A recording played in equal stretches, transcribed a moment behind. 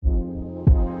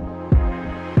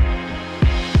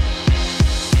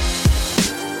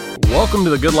Welcome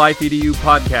to the Good Life EDU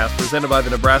podcast presented by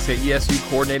the Nebraska ESU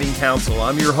Coordinating Council.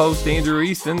 I'm your host, Andrew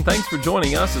Easton. Thanks for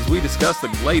joining us as we discuss the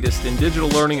latest in digital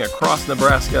learning across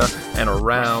Nebraska and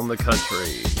around the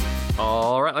country.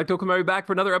 All right, I'd like to welcome everybody back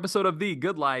for another episode of the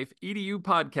Good Life EDU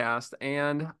podcast.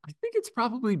 And I think it's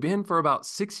probably been for about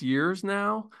 6 years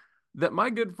now that my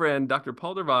good friend, Dr.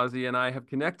 Paul Dervasi, and I have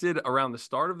connected around the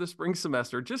start of the spring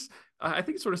semester. I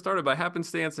think it sort of started by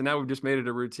happenstance, and now we've just made it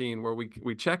a routine where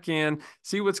we check in,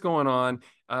 see what's going on.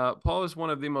 Paul is one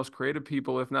of the most creative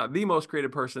people, if not the most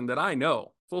creative person that I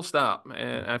know, full stop.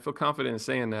 And I feel confident in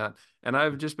saying that. And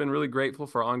I've just been really grateful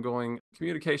for ongoing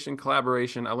communication,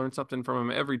 collaboration. I learn something from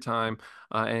him every time.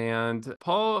 And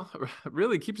Paul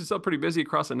really keeps himself pretty busy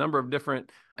across a number of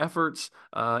different efforts.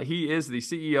 He is the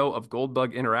CEO of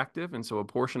Goldbug Interactive. And so a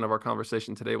portion of our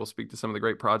conversation today will speak to some of the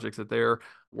great projects that they're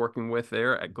working with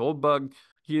there at Goldbug.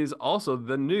 He is also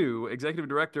the new executive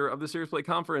director of the Serious Play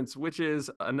Conference, which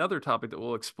is another topic that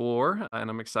we'll explore.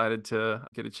 And I'm excited to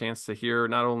get a chance to hear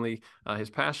not only his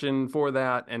passion for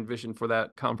that and vision for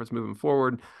that conference moving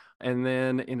forward. And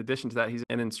then in addition to that, he's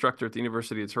an instructor at the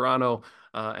University of Toronto.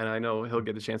 And I know he'll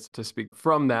get a chance to speak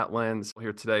from that lens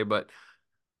here today. But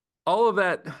all of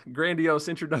that grandiose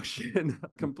introduction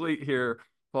complete here,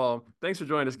 Paul. Thanks for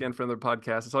joining us again for another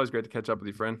podcast. It's always great to catch up with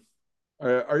you, friend.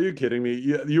 Are you kidding me?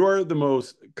 You are the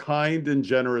most kind and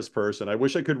generous person. I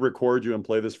wish I could record you and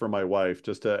play this for my wife,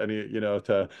 just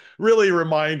to really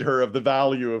remind her of the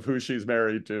value of who she's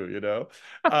married to.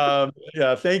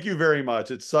 Yeah, thank you very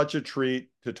much. It's such a treat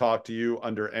to talk to you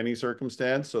under any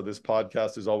circumstance. So this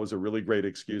podcast is always a really great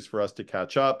excuse for us to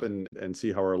catch up and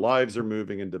see how our lives are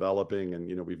moving and developing.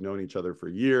 And, we've known each other for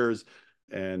years.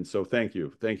 And so thank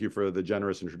you. Thank you for the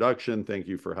generous introduction. Thank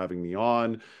you for having me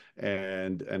on.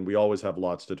 And we always have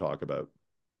lots to talk about.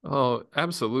 Oh,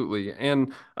 absolutely.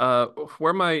 And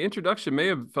where my introduction may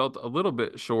have felt a little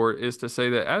bit short is to say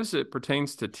that as it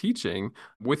pertains to teaching,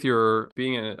 with your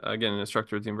being, again, an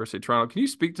instructor at the University of Toronto, can you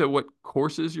speak to what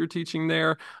courses you're teaching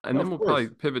there? And then we'll probably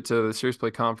pivot to the Serious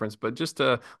Play Conference, but just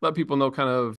to let people know kind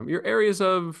of your areas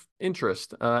of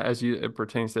interest as it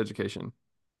pertains to education.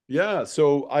 Yeah,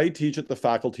 so I teach at the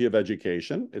Faculty of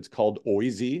Education. It's called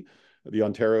OISE, the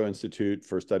Ontario Institute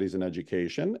for Studies in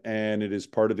Education, and it is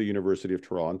part of the University of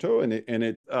Toronto. And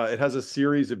it has a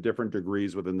series of different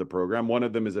degrees within the program. One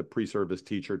of them is a pre-service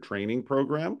teacher training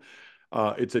program.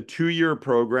 It's a 2-year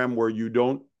program where you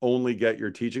don't only get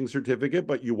your teaching certificate,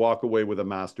 but you walk away with a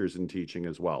master's in teaching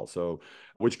as well. So,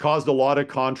 which caused a lot of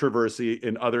controversy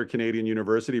in other Canadian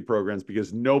university programs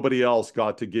because nobody else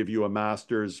got to give you a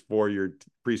master's for your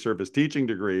pre-service teaching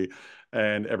degree.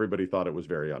 And everybody thought it was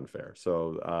very unfair.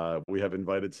 So we have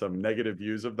invited some negative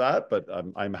views of that, but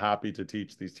I'm happy to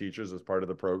teach these teachers as part of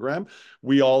the program.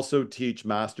 We also teach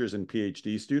master's and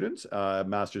PhD students,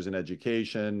 master's in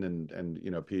education and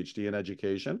PhD in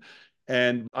education.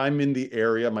 And I'm in the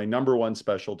area. My number one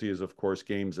specialty is, of course,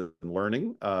 games and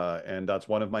learning. And that's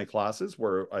one of my classes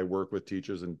where I work with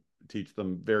teachers and teach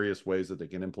them various ways that they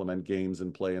can implement games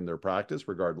and play in their practice,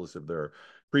 regardless of their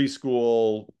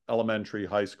preschool, elementary,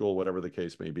 high school, whatever the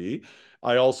case may be.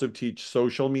 I also teach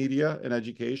social media in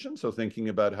education. So thinking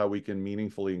about how we can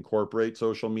meaningfully incorporate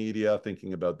social media,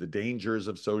 thinking about the dangers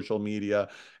of social media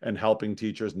and helping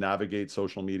teachers navigate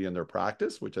social media in their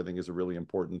practice, which I think is a really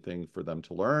important thing for them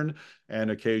to learn. And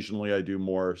occasionally I do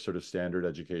more sort of standard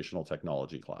educational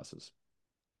technology classes.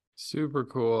 Super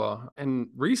cool. And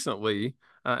recently,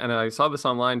 and I saw this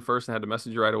online first and had to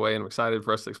message you right away, and I'm excited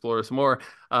for us to explore some more.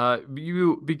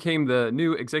 You became the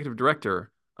new executive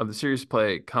director of the Serious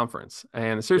Play Conference.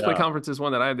 And the Serious Play Conference is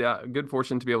one that I had the good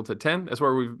fortune to be able to attend. That's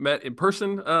where we've met in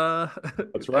person.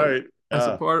 That's right. As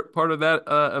a part of that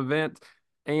event.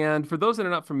 And for those that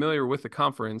are not familiar with the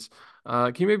conference,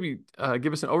 can you maybe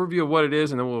give us an overview of what it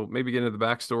is, and then we'll maybe get into the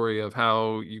backstory of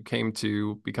how you came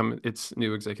to become its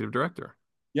new executive director?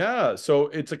 Yeah, so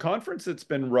it's a conference that's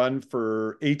been run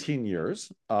for 18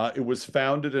 years. It was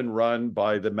founded and run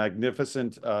by the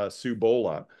magnificent Sue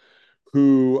Bola,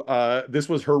 who this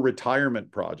was her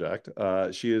retirement project.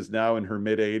 She is now in her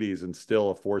mid-80s and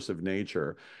still a force of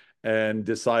nature, and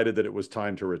decided that it was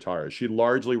time to retire. She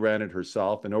largely ran it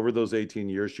herself, and over those 18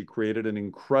 years, she created an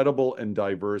incredible and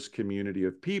diverse community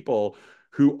of people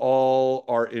who all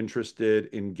are interested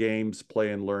in games,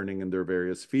 play, and learning in their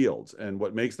various fields. And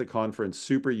what makes the conference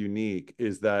super unique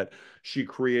is that she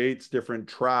creates different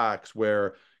tracks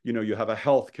where you have a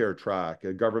healthcare track,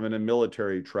 a government and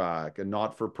military track, a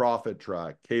not-for-profit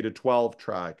track, K-12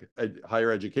 track, a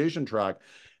higher education track.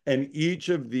 And each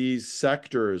of these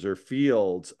sectors or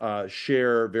fields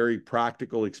share very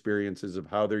practical experiences of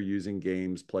how they're using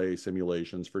games, play,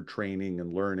 simulations for training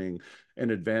and learning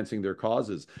and advancing their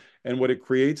causes. And what it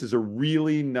creates is a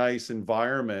really nice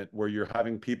environment where you're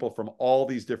having people from all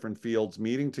these different fields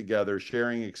meeting together,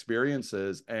 sharing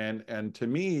experiences. And to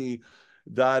me,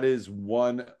 that is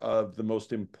one of the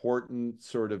most important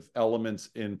sort of elements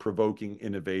in provoking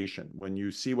innovation. When you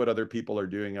see what other people are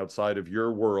doing outside of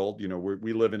your world, you know,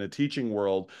 we live in a teaching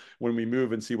world. When we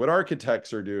move and see what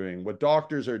architects are doing, what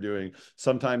doctors are doing,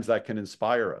 sometimes that can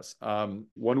inspire us.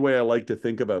 One way I like to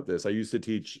think about this, I used to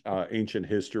teach ancient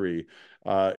history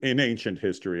in ancient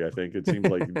history, I think it seems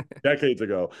like decades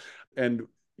ago. And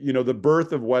you know, the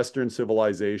birth of Western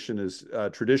civilization is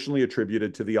traditionally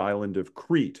attributed to the island of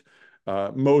Crete.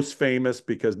 Most famous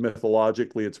because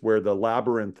mythologically it's where the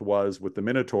labyrinth was with the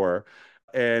Minotaur.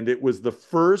 And it was the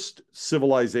first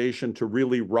civilization to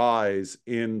really rise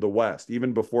in the West,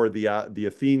 even before the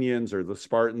Athenians or the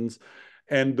Spartans.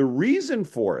 And the reason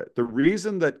for it, the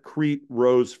reason that Crete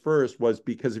rose first was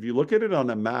because if you look at it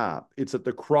on a map, it's at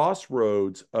the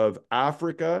crossroads of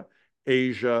Africa,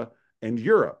 Asia, and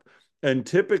Europe. And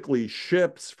typically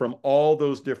ships from all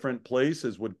those different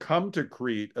places would come to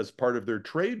Crete as part of their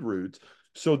trade routes.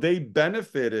 So they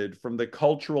benefited from the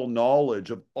cultural knowledge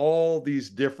of all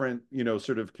these different, you know,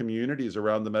 sort of communities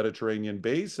around the Mediterranean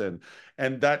basin.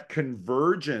 And that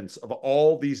convergence of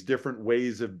all these different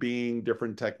ways of being,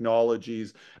 different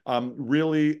technologies,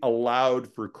 really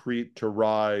allowed for Crete to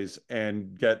rise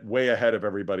and get way ahead of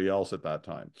everybody else at that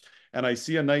time. And I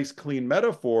see a nice clean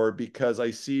metaphor because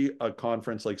I see a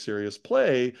conference like Serious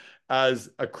Play as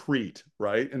a Crete,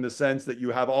 right? In the sense that you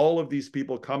have all of these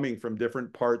people coming from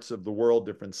different parts of the world,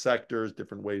 different sectors,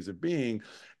 different ways of being,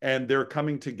 and they're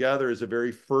coming together as a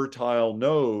very fertile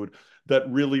node that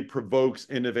really provokes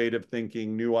innovative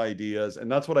thinking, new ideas.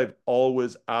 And that's what I've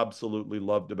always absolutely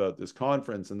loved about this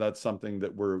conference. And that's something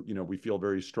that we feel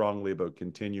very strongly about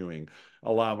continuing,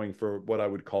 allowing for what I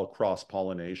would call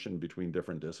cross-pollination between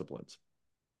different disciplines.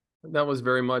 That was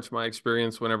very much my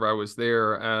experience whenever I was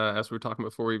there. As we were talking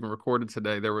before we even recorded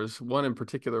today, there was one in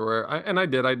particular where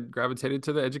I gravitated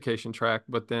to the education track,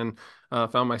 but then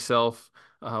found myself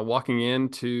walking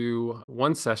into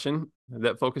one session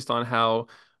that focused on how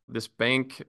this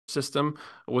bank system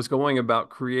was going about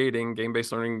creating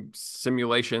game-based learning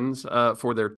simulations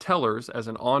for their tellers as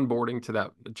an onboarding to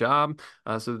that job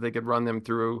so that they could run them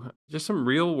through just some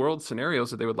real world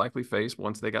scenarios that they would likely face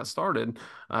once they got started.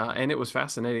 And it was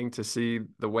fascinating to see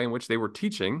the way in which they were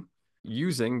teaching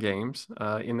using games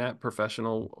in that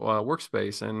professional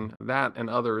workspace. And that and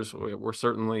others were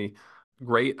certainly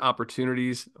great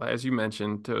opportunities, as you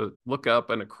mentioned, to look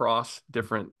up and across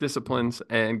different disciplines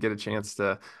and get a chance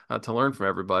to learn from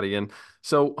everybody. And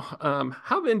so,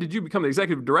 how then did you become the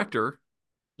executive director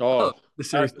Oh, of the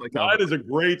Serious Play that Conference? is a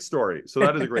great story. So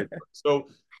that is a great story. So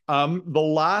the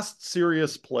last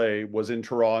Serious Play was in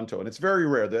Toronto, and it's very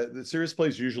rare. The Serious Play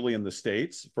is usually in the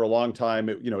States. For a long time,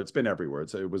 it's been everywhere.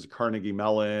 It was Carnegie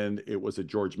Mellon, it was at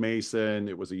George Mason,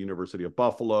 it was a University of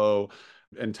Buffalo,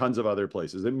 and tons of other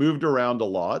places. It moved around a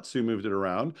lot. Sue moved it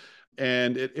around.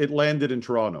 And it landed in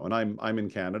Toronto, and I'm in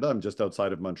Canada. I'm just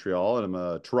outside of Montreal, and I'm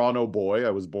a Toronto boy. I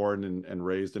was born and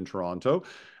raised in Toronto,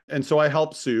 and so I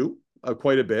helped Sue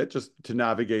quite a bit just to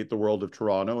navigate the world of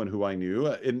Toronto and who I knew.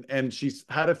 And she's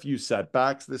had a few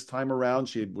setbacks this time around.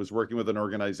 She was working with an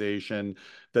organization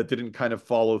that didn't kind of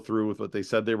follow through with what they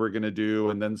said they were going to do.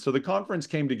 And then so the conference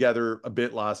came together a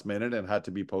bit last minute and had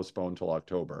to be postponed till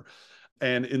October.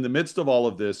 And in the midst of all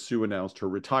of this, Sue announced her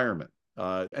retirement.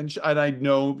 And I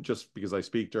know just because I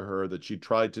speak to her that she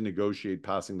tried to negotiate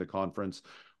passing the conference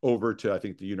over to, I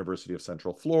think, the University of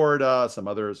Central Florida, some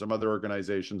other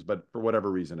organizations, but for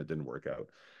whatever reason, it didn't work out.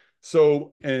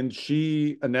 So, and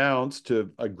she announced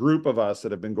to a group of us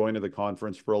that have been going to the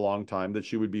conference for a long time that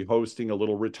she would be hosting a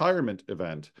little retirement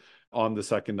event on the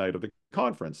second night of the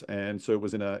conference. And so it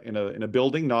was in a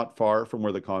building not far from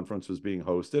where the conference was being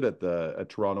hosted at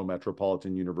Toronto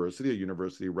Metropolitan University, a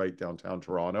university right downtown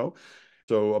Toronto.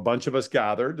 So a bunch of us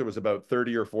gathered. There was about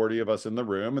 30 or 40 of us in the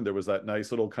room, and there was that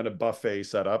nice little kind of buffet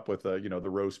set up with the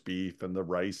roast beef and the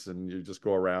rice, and you just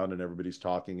go around and everybody's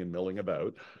talking and milling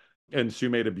about. And Sue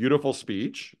made a beautiful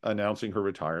speech announcing her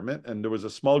retirement, and there was a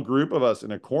small group of us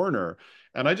in a corner,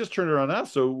 and I just turned around and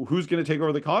asked, so who's going to take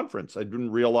over the conference? I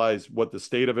didn't realize what the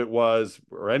state of it was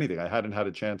or anything. I hadn't had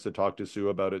a chance to talk to Sue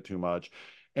about it too much.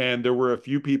 And there were a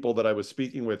few people that I was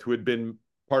speaking with who had been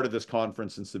part of this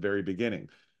conference since the very beginning.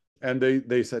 And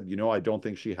they said, I don't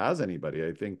think she has anybody.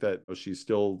 I think that she's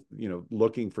still,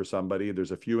 looking for somebody.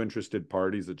 There's a few interested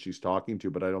parties that she's talking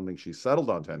to, but I don't think she's settled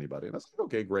onto anybody. And I was like,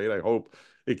 okay, great. I hope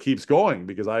it keeps going,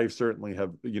 because I certainly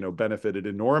have, benefited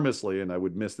enormously, and I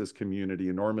would miss this community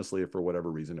enormously if for whatever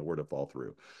reason it were to fall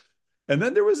through. And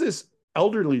then there was this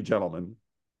elderly gentleman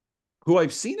who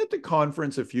I've seen at the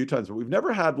conference a few times, but we've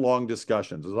never had long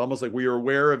discussions. It's almost like we are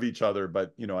aware of each other,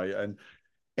 but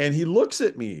and he looks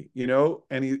at me,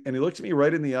 and he looks at me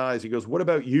right in the eyes. He goes, "What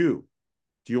about you?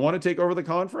 Do you want to take over the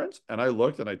conference?" And I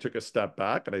looked and I took a step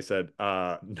back and I said,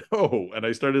 no. And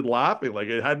I started laughing, like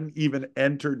it hadn't even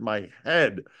entered my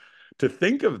head to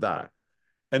think of that.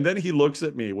 And then he looks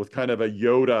at me with kind of a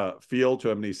Yoda feel to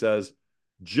him, and he says,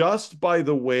 "Just by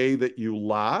the way that you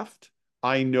laughed,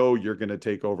 I know you're going to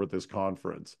take over this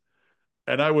conference."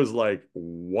 And I was like,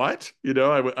 what?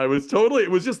 I was totally,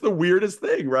 it was just the weirdest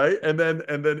thing, right? And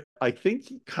then I think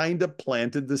he kind of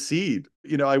planted the seed.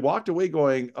 I walked away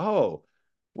going, oh,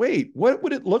 wait, what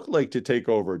would it look like to take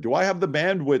over? Do I have the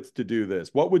bandwidth to do this?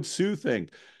 What would Sue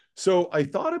think? So I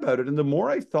thought about it. And the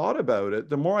more I thought about it,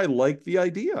 the more I liked the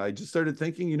idea. I just started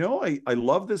thinking, I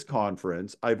love this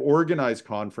conference. I've organized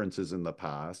conferences in the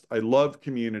past. I love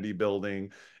community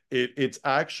building. It's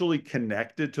actually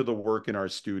connected to the work in our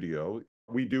studio.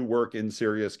 We do work in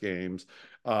Serious Games.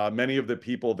 Many of the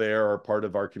people there are part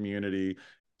of our community.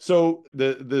 So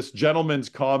this gentleman's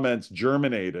comments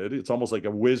germinated. It's almost like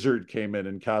a wizard came in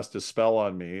and cast a spell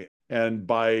on me. And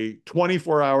by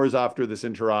 24 hours after this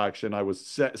interaction, I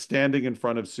was standing in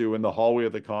front of Sue in the hallway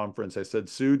of the conference. I said,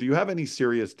 "Sue, do you have any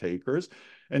serious takers?"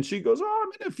 And she goes, "Oh,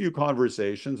 I'm in a few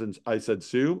conversations." And I said,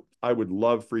 "Sue, I would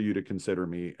love for you to consider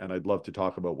me, and I'd love to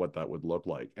talk about what that would look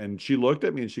like." And she looked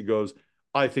at me and she goes,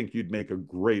 "I think you'd make a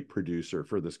great producer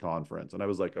for this conference." And I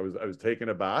was like, I was taken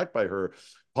aback by her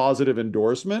positive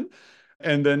endorsement.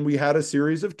 And then we had a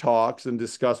series of talks and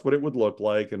discussed what it would look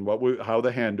like and how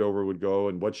the handover would go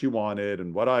and what she wanted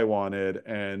and what I wanted.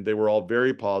 And they were all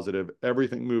very positive.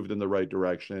 Everything moved in the right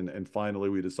direction. And finally,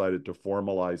 we decided to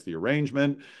formalize the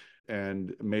arrangement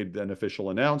and made an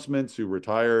official announcement. Sue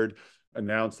retired,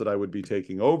 announced that I would be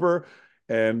taking over.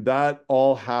 And that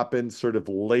all happened sort of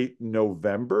late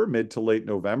November, mid to late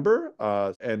November.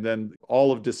 And then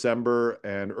all of December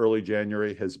and early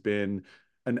January has been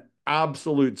an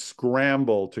absolute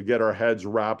scramble to get our heads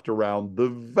wrapped around the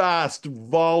vast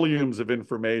volumes of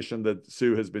information that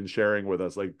Sue has been sharing with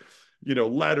us, like,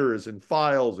 letters and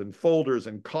files and folders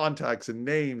and contacts and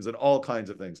names and all kinds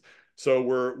of things. So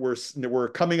we're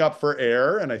coming up for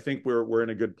air, and I think we're in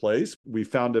a good place. We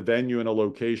found a venue and a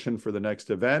location for the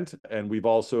next event, and we've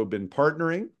also been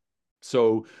partnering.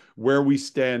 So where we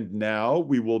stand now,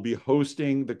 we will be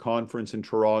hosting the conference in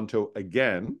Toronto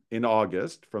again in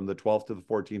August, from the 12th to the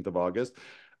 14th of August.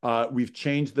 We've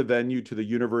changed the venue to the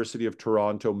University of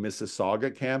Toronto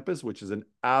Mississauga campus, which is an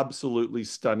absolutely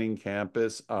stunning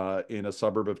campus in a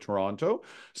suburb of Toronto,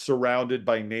 surrounded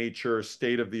by nature,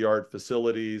 state-of-the-art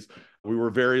facilities. We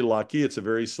were very lucky. It's a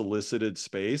very solicited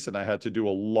space, and I had to do a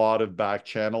lot of back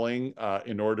channeling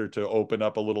in order to open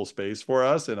up a little space for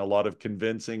us, and a lot of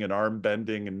convincing and arm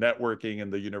bending and networking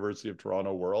in the University of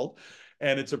Toronto world.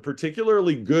 And it's a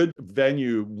particularly good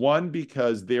venue, one,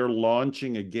 because they're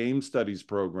launching a game studies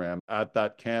program at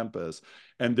that campus,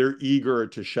 and they're eager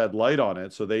to shed light on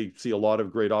it. So they see a lot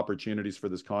of great opportunities for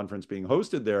this conference being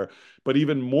hosted there. But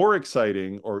even more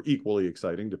exciting, or equally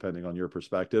exciting, depending on your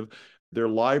perspective, their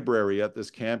library at this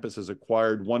campus has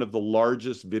acquired one of the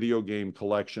largest video game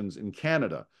collections in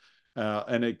Canada.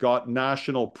 And it got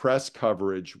national press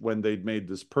coverage when they'd made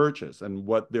this purchase. And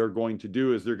what they're going to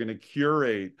do is they're going to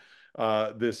curate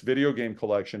this video game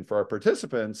collection for our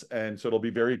participants. And so it'll be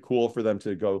very cool for them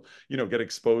to go, get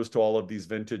exposed to all of these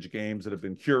vintage games that have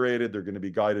been curated. They're going to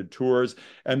be guided tours,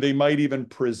 and they might even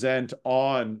present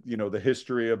on, the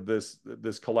history of this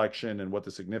collection and what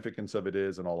the significance of it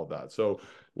is and all of that. So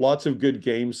lots of good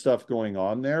game stuff going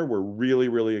on there. We're really,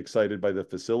 really excited by the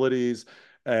facilities.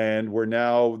 And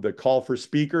the call for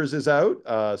speakers is out.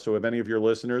 So if any of your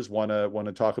listeners want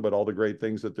to talk about all the great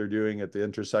things that they're doing at the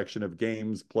intersection of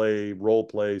games, play, role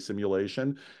play,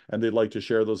 simulation, and they'd like to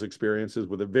share those experiences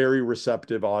with a very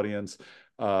receptive audience,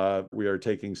 we are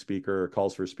taking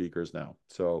calls for speakers now.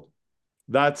 So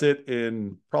that's it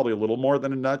in probably a little more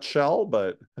than a nutshell,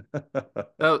 but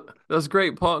That was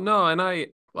great, Paul. No, and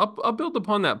I'll build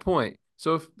upon that point.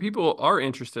 So if people are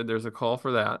interested, there's a call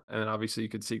for that. And obviously you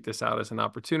could seek this out as an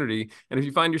opportunity. And if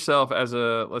you find yourself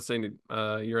let's say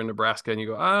you're in Nebraska and you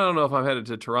go, I don't know if I'm headed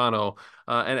to Toronto.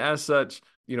 And as such,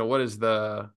 what is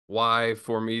the why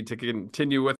for me to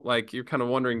continue with, like, you're kind of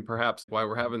wondering perhaps why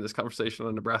we're having this conversation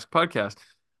on the Nebraska podcast.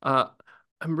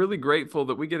 I'm really grateful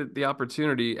that we get the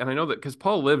opportunity, and I know that because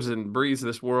Paul lives and breathes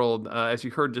this world, as you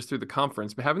heard just through the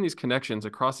conference, but having these connections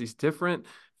across these different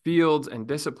fields and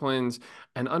disciplines,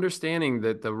 and understanding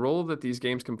that the role that these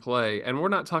games can play, and we're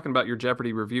not talking about your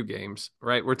Jeopardy review games,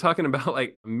 right? We're talking about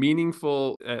like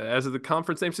meaningful, as the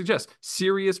conference name suggests,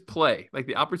 serious play, like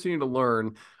the opportunity to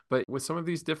learn. But with some of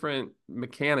these different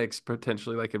mechanics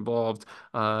potentially like involved,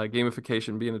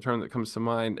 gamification being a term that comes to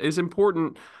mind, is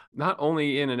important not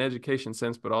only in an education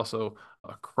sense, but also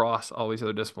across all these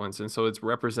other disciplines. And so it's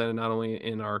represented not only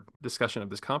in our discussion of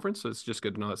this conference, so it's just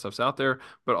good to know that stuff's out there,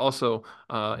 but also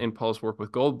in Paul's work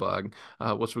with Goldbug,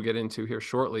 which we'll get into here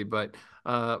shortly. But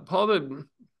Paul, to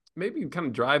maybe kind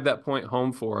of drive that point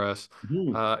home for us,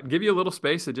 Mhm. give you a little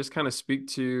space to just kind of speak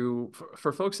to,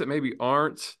 for folks that maybe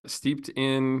aren't steeped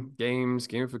in games,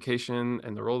 gamification,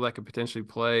 and the role that could potentially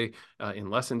play in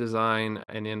lesson design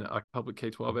and in a public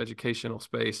K-12 educational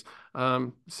space.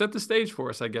 Set the stage for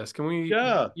us, I guess. Can we?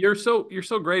 Yeah, You're so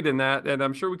great in that, and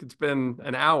I'm sure we could spend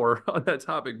an hour on that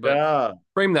topic. But yeah.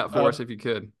 frame that for Uh, us if you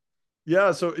could.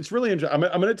 Yeah, so it's really interesting.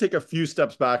 I'm going to take a few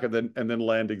steps back and then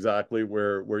land exactly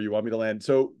where you want me to land.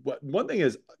 So one thing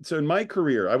is, so in my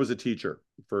career, I was a teacher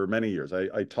for many years.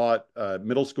 I taught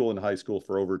middle school and high school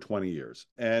for over 20 years.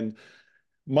 And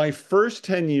my first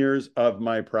 10 years of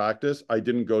my practice, I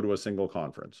didn't go to a single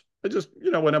conference. I just,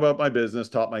 went about my business,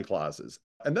 taught my classes.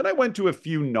 And then I went to a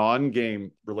few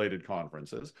non-game related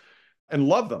conferences and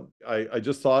loved them. I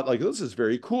just thought like, this is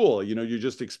very cool. You're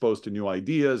just exposed to new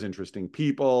ideas, interesting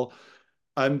people.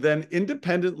 And then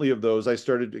independently of those, I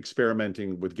started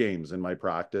experimenting with games in my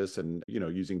practice and,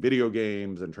 using video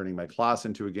games and turning my class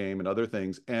into a game and other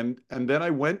things. And then I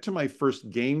went to my first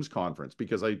games conference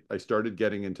because I started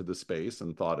getting into the space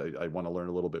and thought I want to learn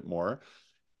a little bit more.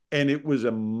 And it was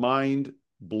a mind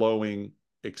blowing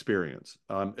experience,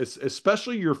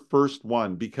 especially your first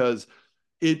one, because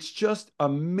it's just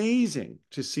amazing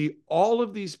to see all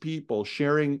of these people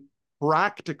sharing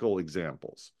practical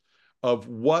examples of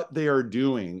what they are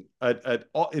doing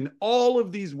in all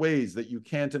of these ways that you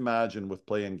can't imagine with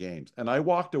playing games. And I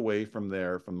walked away from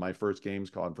there, from my first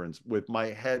games conference, with my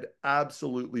head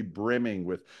absolutely brimming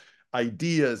with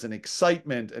ideas and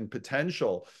excitement and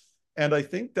potential. And I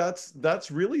think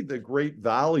that's really the great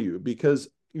value because,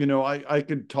 I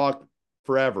could talk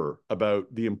forever about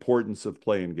the importance of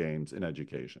playing games in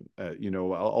education.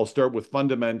 I'll start with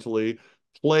fundamentally,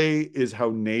 play is how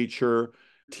nature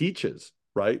teaches,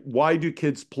 right? Why do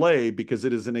kids play? Because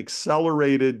it is an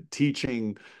accelerated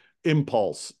teaching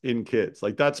impulse in kids.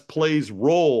 Like that's play's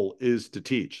role is to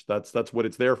teach. That's what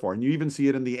it's there for. And you even see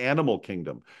it in the animal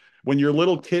kingdom. When your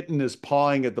little kitten is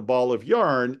pawing at the ball of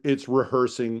yarn, it's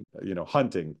rehearsing,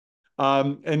 hunting.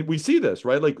 And we see this,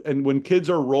 right? Like, and when kids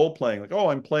are role playing, like, oh,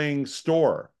 I'm playing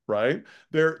store, right?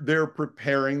 They're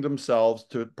preparing themselves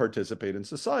to participate in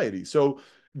society. So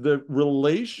the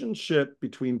relationship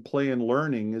between play and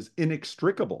learning is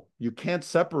inextricable. You can't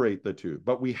separate the two,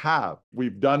 but we have.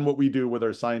 We've done what we do with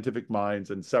our scientific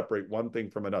minds and separate one thing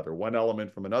from another, one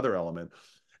element from another element.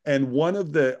 And one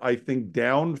of the, I think,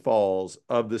 downfalls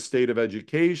of the state of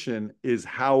education is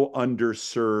how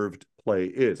underserved play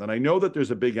is. And I know that there's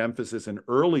a big emphasis in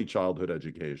early childhood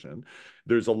education.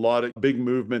 There's a lot of big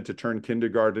movement to turn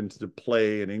kindergarten to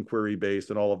play and inquiry based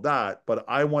and all of that. But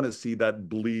I want to see that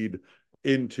bleed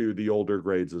into the older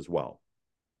grades as well.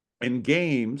 And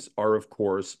games are, of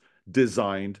course,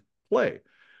 designed play.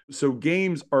 So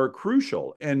games are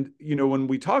crucial. And, when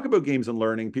we talk about games and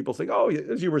learning, people think, oh,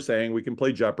 as you were saying, we can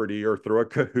play Jeopardy or throw a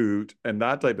Kahoot and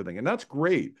that type of thing. And that's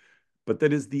great. But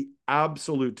that is the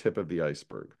absolute tip of the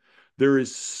iceberg. There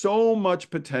is so much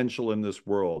potential in this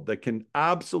world that can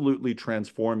absolutely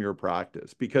transform your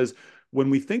practice because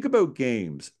when we think about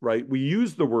games, right, we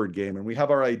use the word game and we have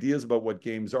our ideas about what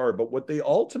games are, but what they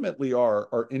ultimately are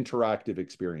interactive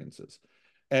experiences.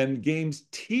 And games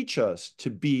teach us to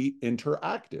be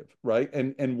interactive, right?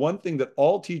 And one thing that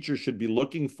all teachers should be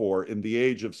looking for in the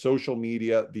age of social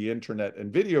media, the internet,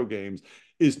 and video games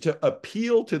is to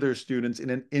appeal to their students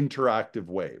in an interactive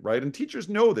way, right? And teachers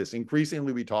know this.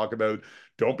 Increasingly, we talk about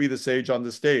don't be the sage on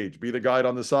the stage, be the guide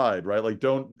on the side, right? Like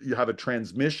don't you have a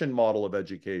transmission model of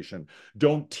education.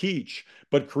 Don't teach,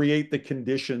 but create the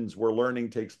conditions where learning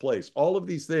takes place. All of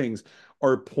these things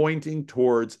are pointing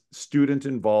towards student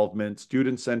involvement,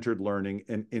 student-centered learning,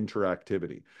 and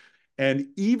interactivity. And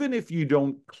even if you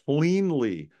don't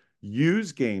cleanly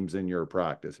use games in your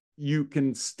practice, you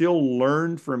can still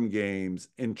learn from games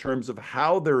in terms of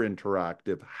how they're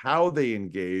interactive, how they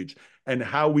engage, and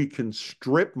how we can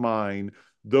strip mine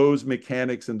those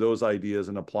mechanics and those ideas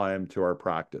and apply them to our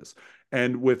practice.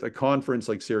 And with a conference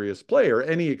like Serious Play, or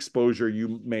any exposure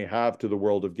you may have to the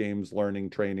world of games, learning,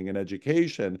 training, and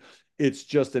education, it's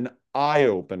just an eye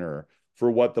opener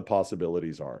for what the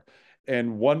possibilities are.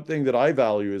 And one thing that I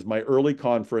value is my early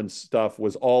conference stuff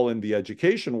was all in the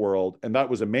education world, and that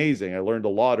was amazing. I learned a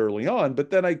lot early on, but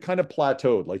then I kind of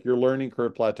plateaued. Like, your learning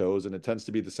curve plateaus, and it tends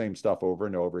to be the same stuff over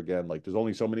and over again. Like, there's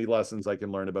only so many lessons I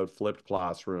can learn about flipped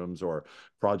classrooms or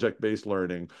project-based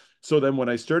learning. So then when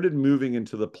I started moving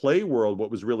into the play world, what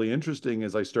was really interesting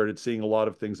is I started seeing a lot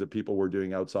of things that people were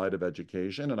doing outside of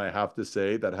education. And I have to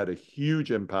say that had a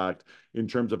huge impact in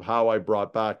terms of how I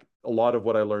brought back a lot of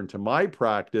what I learned to my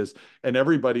practice. And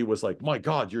everybody was like, my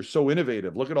God, you're so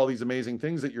innovative. Look at all these amazing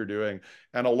things that you're doing.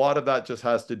 And a lot of that just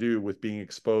has to do with being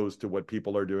exposed to what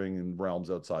people are doing in realms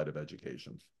outside of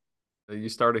education. You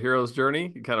start a hero's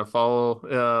journey, you kind of follow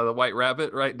the white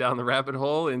rabbit right down the rabbit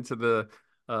hole into the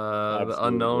unknown,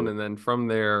 Absolutely. and then from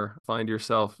there find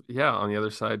yourself, yeah, on the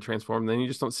other side, transformed. Then you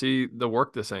just don't see the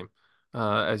work the same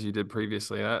as you did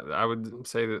previously. I would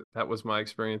say that that was my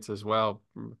experience as well,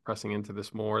 pressing into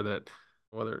this more. That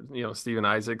whether, Stephen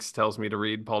Isaacs tells me to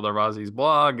read Paul Darvazi's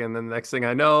blog, and then the next thing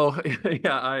I know,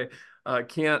 yeah, I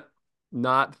can't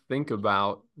not think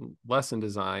about lesson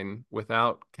design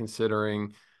without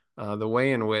considering the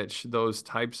way in which those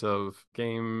types of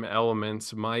game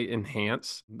elements might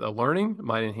enhance the learning,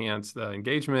 might enhance the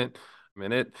engagement.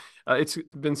 And it's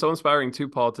been so inspiring too,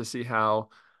 Paul, to see how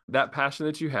that passion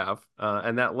that you have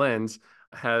and that lens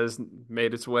has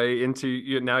made its way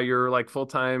into now you're like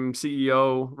full-time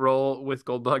CEO role with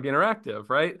Goldbug Interactive,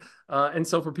 right? And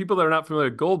so for people that are not familiar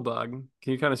with Goldbug,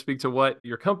 can you kind of speak to what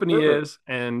your company Sure. is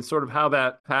and sort of how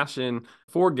that passion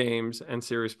for games and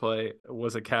serious play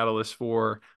was a catalyst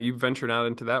for you venturing out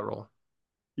into that role?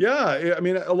 Yeah, I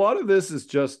mean, a lot of this is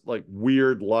just like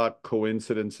weird luck,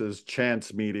 coincidences,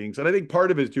 chance meetings. And I think part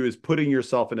of it too is putting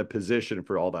yourself in a position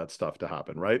for all that stuff to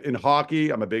happen, right? In hockey,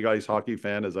 I'm a big ice hockey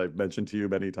fan, as I've mentioned to you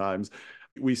many times.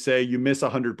 We say you miss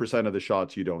 100% of the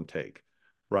shots you don't take,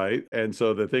 right? And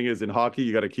so the thing is, in hockey,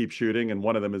 you got to keep shooting, and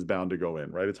one of them is bound to go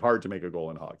in, right? It's hard to make a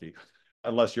goal in hockey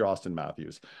unless you're Austin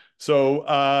Matthews. So,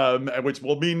 which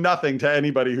will mean nothing to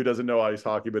anybody who doesn't know ice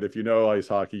hockey, but if you know ice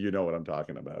hockey, you know what I'm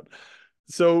talking about.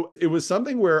 So it was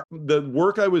something where the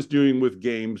work I was doing with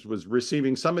games was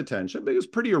receiving some attention, but it was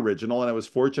pretty original. And I was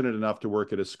fortunate enough to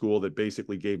work at a school that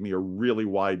basically gave me a really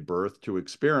wide berth to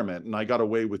experiment. And I got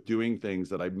away with doing things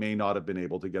that I may not have been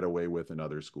able to get away with in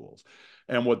other schools.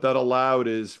 And what that allowed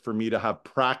is for me to have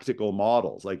practical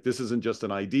models. Like, this isn't just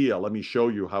an idea. Let me show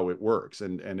you how it works.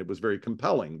 And it was very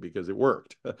compelling because it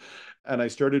worked. And I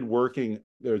started working.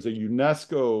 There's a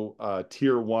UNESCO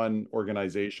tier one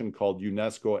organization called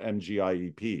UNESCO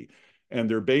MGIEP, and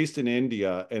they're based in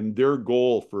India. And their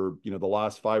goal for the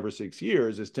last 5 or 6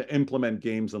 years is to implement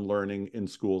games and learning in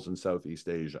schools in Southeast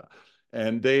Asia.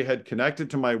 And they had connected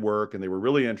to my work, and they were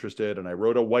really interested. And I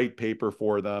wrote a white paper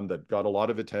for them that got a lot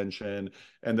of attention.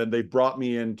 And then they brought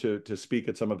me in to speak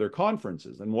at some of their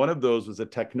conferences. And one of those was a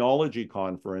technology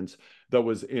conference that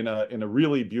was in a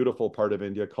really beautiful part of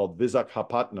India called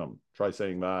Visakhapatnam. Try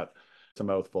saying that. It's a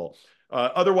mouthful.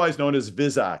 Otherwise known as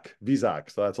Vizag.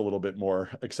 So that's a little bit more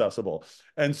accessible.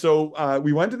 And so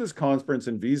we went to this conference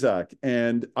in Vizag,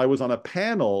 and I was on a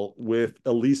panel with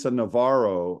Elisa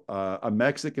Navarro, a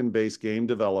Mexican-based game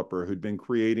developer who'd been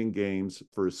creating games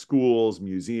for schools,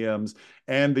 museums,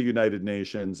 and the United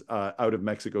Nations out of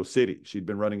Mexico City. She'd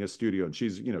been running a studio, and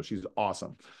she's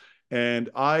awesome. And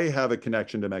I have a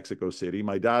connection to Mexico City.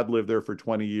 My dad lived there for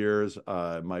 20 years.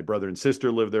 My brother and sister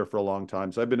lived there for a long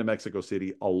time. So I've been to Mexico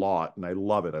City a lot, and I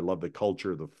love it. I love the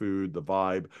culture, the food, the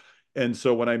vibe. And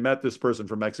so when I met this person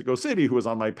from Mexico City who was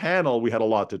on my panel, we had a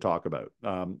lot to talk about.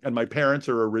 And my parents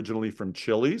are originally from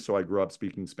Chile, so I grew up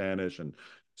speaking Spanish. And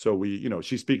so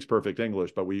she speaks perfect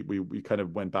English, but we kind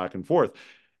of went back and forth.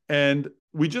 And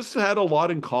we just had a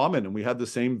lot in common, and we had the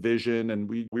same vision, and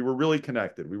we were really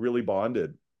connected. We really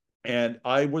bonded. And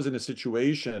I was in a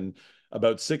situation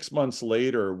about 6 months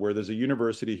later where there's a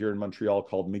university here in Montreal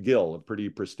called McGill, a pretty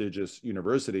prestigious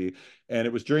university. And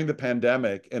it was during the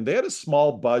pandemic, and they had a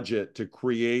small budget to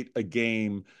create a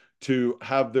game to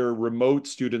have their remote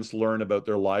students learn about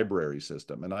their library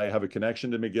system. And I have a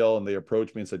connection to McGill, and they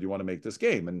approached me and said, "Do you want to make this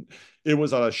game?" And it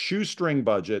was on a shoestring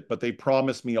budget, but they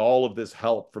promised me all of this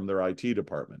help from their IT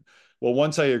department. Well,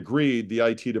 once I agreed, the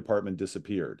IT department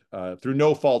disappeared through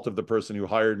no fault of the person who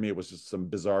hired me. It was just some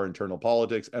bizarre internal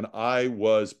politics, and I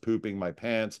was pooping my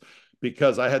pants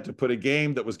because I had to put a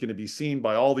game that was going to be seen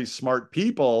by all these smart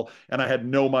people, and I had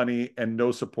no money and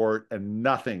no support and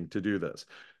nothing to do this.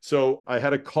 So I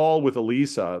had a call with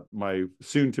Elisa, my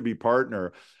soon-to-be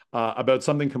partner, about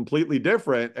something completely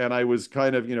different. And I was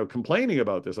kind of, complaining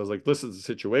about this. I was like, this is the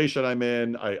situation I'm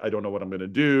in. I don't know what I'm going to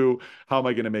do. How am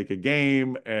I going to make a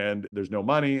game? And there's no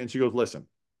money. And she goes, listen,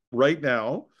 right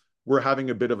now, we're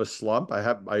having a bit of a slump.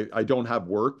 I don't have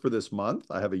work for this month.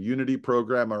 I have a Unity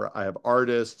programmer. I have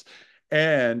artists.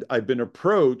 And I've been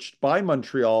approached by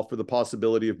Montreal for the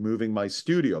possibility of moving my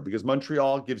studio, because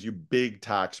Montreal gives you big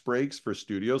tax breaks for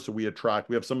studios. So we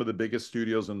have some of the biggest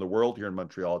studios in the world here in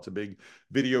Montreal. It's a big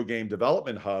video game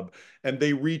development hub. And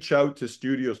they reach out to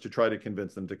studios to try to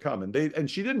convince them to come. And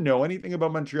she didn't know anything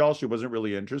about Montreal. She wasn't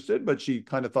really interested, but she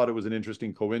kind of thought it was an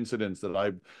interesting coincidence that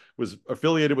I was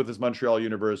affiliated with this Montreal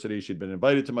university. She'd been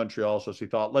invited to Montreal. So she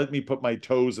thought, let me put my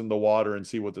toes in the water and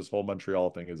see what this whole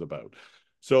Montreal thing is about.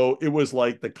 So it was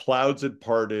like the clouds had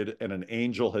parted and an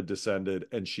angel had descended,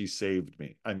 and she saved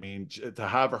me. I mean, to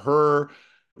have her,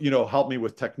 help me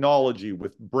with technology,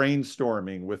 with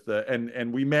brainstorming,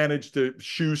 and we managed to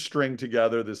shoestring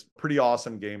together this pretty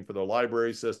awesome game for the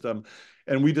library system.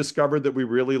 And we discovered that we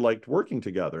really liked working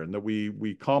together and that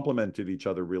we complemented each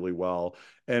other really well.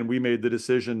 And we made the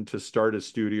decision to start a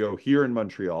studio here in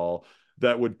Montreal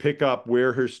that would pick up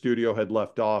where her studio had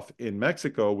left off in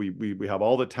Mexico. We have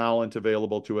all the talent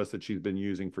available to us that she's been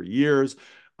using for years,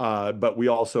 but we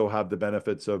also have the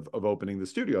benefits of opening the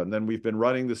studio. And then we've been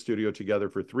running the studio together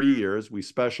for 3 years. We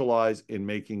specialize in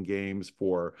making games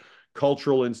for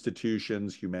cultural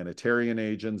institutions, humanitarian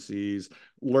agencies,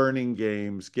 learning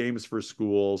games, games for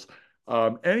schools,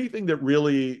 anything that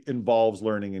really involves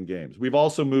learning in games. We've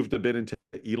also moved a bit into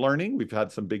e-learning. We've had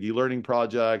some big e-learning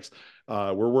projects.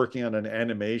 We're working on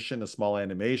a small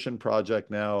animation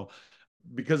project now.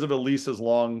 Because of Elisa's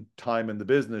long time in the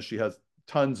business, she has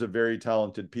tons of very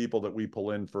talented people that we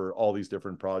pull in for all these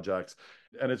different projects.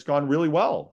 And it's gone really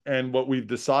well. And what we've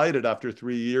decided after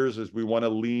 3 years is we want to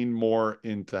lean more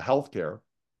into healthcare,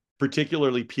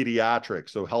 particularly pediatrics,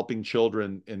 so helping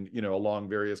children along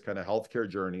various kind of healthcare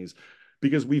journeys,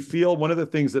 because we feel one of the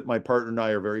things that my partner and I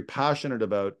are very passionate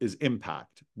about is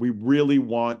impact. We really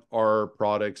want our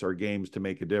products, our games to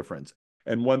make a difference.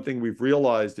 And one thing we've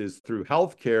realized is through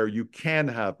healthcare, you can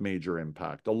have major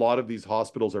impact. A lot of these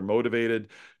hospitals are motivated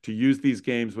to use these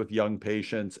games with young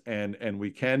patients, and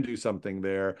we can do something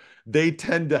there. They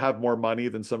tend to have more money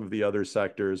than some of the other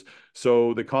sectors.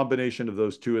 So the combination of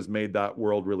those two has made that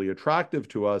world really attractive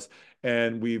to us.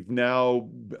 And we've now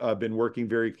been working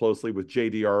very closely with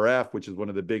JDRF, which is one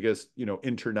of the biggest,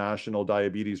 international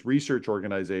diabetes research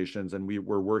organizations. And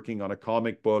we're working on a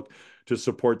comic book to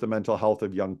support the mental health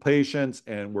of young patients.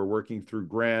 And we're working through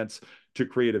grants to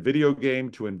create a video game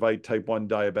to invite type 1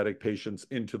 diabetic patients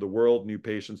into the world, new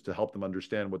patients, to help them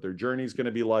understand what their journey is going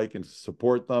to be like and to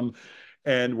support them.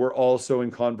 And we're also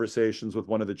in conversations with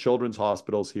one of the children's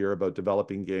hospitals here about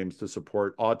developing games to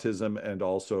support autism and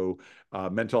also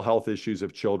mental health issues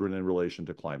of children in relation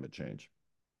to climate change.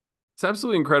 It's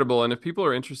absolutely incredible. And if people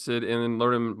are interested in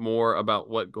learning more about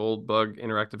what Goldbug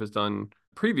Interactive has done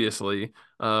previously,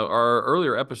 our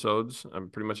earlier episodes,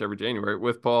 pretty much every January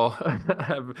with Paul,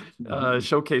 have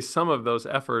showcased some of those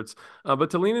efforts. But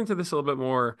to lean into this a little bit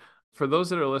more, for those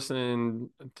that are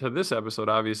listening to this episode,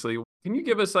 obviously, can you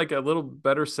give us like a little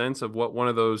better sense of what one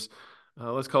of those,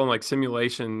 let's call them like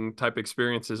simulation type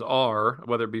experiences are,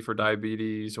 whether it be for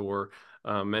diabetes or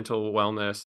mental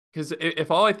wellness? Because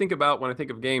if all I think about when I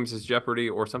think of games is Jeopardy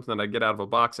or something that I get out of a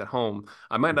box at home,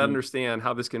 I might not understand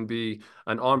how this can be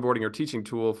an onboarding or teaching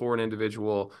tool for an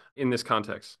individual in this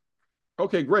context.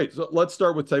 Okay, great. So let's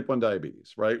start with type 1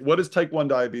 diabetes, right? What does type 1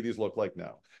 diabetes look like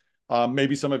now?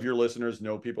 Maybe some of your listeners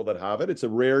know people that have it. It's a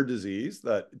rare disease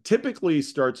that typically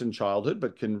starts in childhood,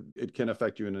 but it can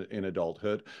affect you in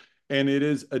adulthood. And it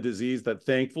is a disease that,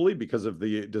 thankfully, because of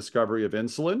the discovery of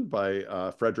insulin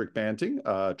by Frederick Banting,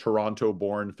 a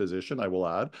Toronto-born physician, I will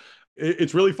add.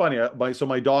 It's really funny. So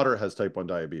my daughter has type 1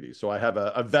 diabetes. So I have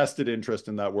a vested interest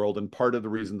in that world. And part of the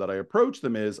reason that I approached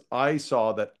them is I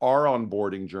saw that our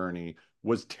onboarding journey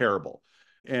was terrible.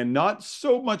 And not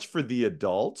so much for the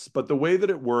adults, but the way that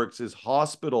it works is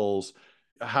hospitals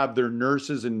have their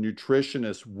nurses and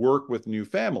nutritionists work with new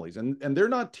families. And they're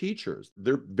not teachers.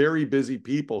 They're very busy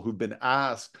people who've been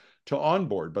asked to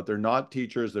onboard, but they're not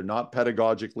teachers. They're not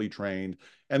pedagogically trained.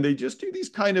 And they just do these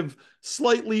kind of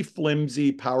slightly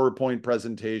flimsy PowerPoint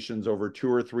presentations over 2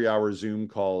 or 3 hour Zoom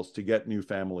calls to get new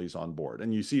families on board.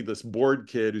 And you see this bored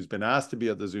kid who's been asked to be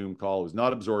at the Zoom call, who's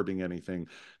not absorbing anything.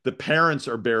 The parents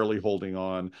are barely holding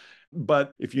on.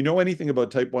 But if you know anything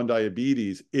about type 1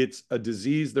 diabetes, it's a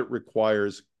disease that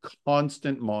requires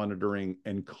constant monitoring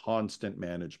and constant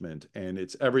management. And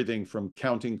it's everything from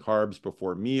counting carbs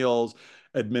before meals,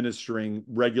 administering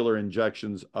regular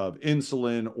injections of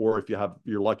insulin, or if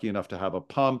you're lucky enough to have a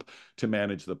pump, to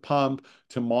manage the pump,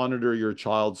 to monitor your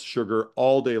child's sugar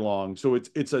all day long. So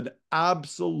it's an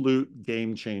absolute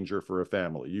game changer for a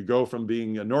family. You go from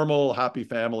being a normal, happy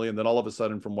family, and then all of a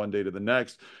sudden, from one day to the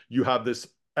next, you have this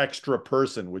extra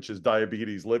person, which is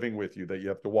diabetes, living with you that you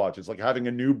have to watch. It's like having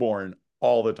a newborn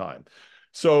all the time.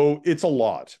 So it's a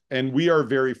lot. And we are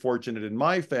very fortunate in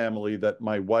my family that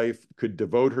my wife could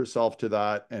devote herself to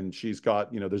that. And she's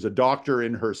got, there's a doctor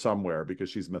in her somewhere because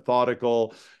she's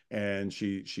methodical and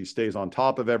she stays on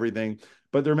top of everything.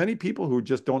 But there are many people who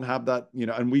just don't have that,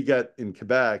 and we get in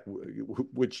Quebec,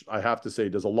 which I have to say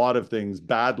does a lot of things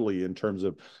badly in terms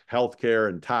of healthcare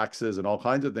and taxes and all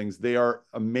kinds of things. They are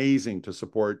amazing to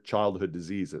support childhood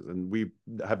diseases. And we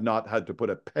have not had to put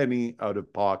a penny out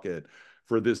of pocket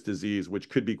for this disease, which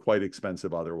could be quite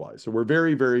expensive otherwise. So we're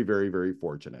very, very, very, very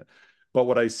fortunate. But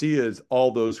what I see is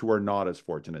all those who are not as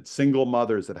fortunate, single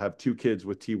mothers that have 2 kids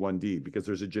with T1D, because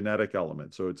there's a genetic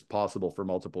element. So it's possible for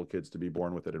multiple kids to be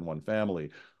born with it in one family,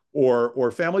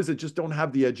 or families that just don't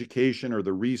have the education or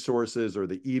the resources or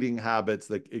the eating habits,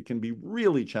 that it can be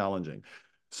really challenging.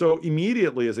 So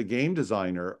immediately as a game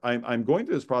designer, I'm going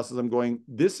through this process. I'm going,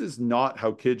 this is not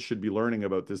how kids should be learning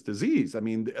about this disease. I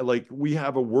mean, like, we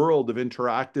have a world of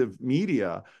interactive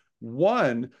media,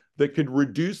 one that could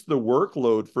reduce the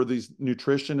workload for these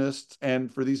nutritionists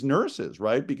and for these nurses,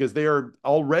 right? Because they are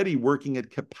already working at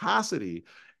capacity.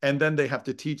 And then they have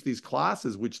to teach these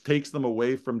classes, which takes them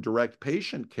away from direct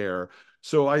patient care.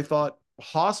 So I thought,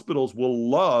 hospitals will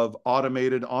love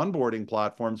automated onboarding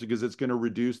platforms because it's going to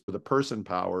reduce the person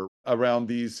power around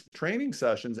these training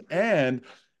sessions, and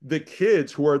the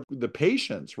kids who are the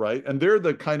patients, right? And they're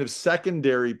the kind of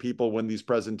secondary people when these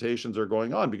presentations are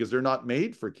going on because they're not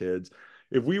made for kids.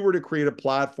 If we were to create a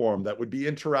platform that would be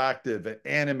interactive and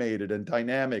animated and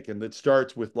dynamic, and that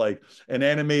starts with like an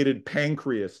animated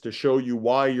pancreas to show you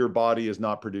why your body is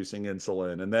not producing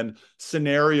insulin, and then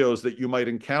scenarios that you might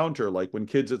encounter, like when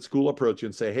kids at school approach you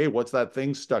and say, hey, what's that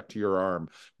thing stuck to your arm?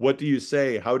 What do you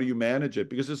say? How do you manage it?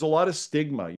 Because there's a lot of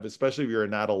stigma, especially if you're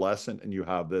an adolescent and you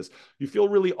have this. You feel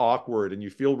really awkward and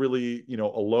you feel really,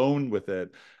 alone with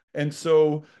it. And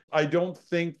so I don't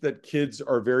think that kids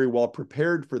are very well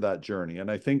prepared for that journey. And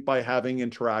I think by having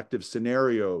interactive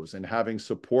scenarios and having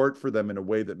support for them in a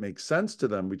way that makes sense to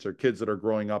them, which are kids that are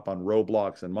growing up on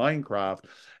Roblox and Minecraft,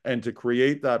 and to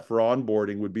create that for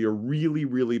onboarding would be a really,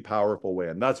 really powerful way.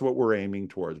 And that's what we're aiming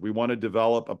towards. We want to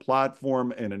develop a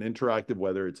platform and an interactive,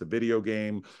 whether it's a video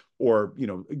game or,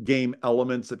 game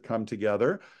elements that come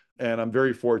together. And I'm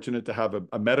very fortunate to have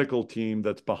a medical team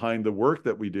that's behind the work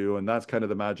that we do. And that's kind of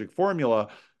the magic formula.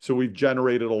 So we've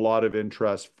generated a lot of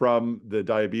interest from the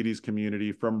diabetes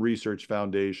community, from research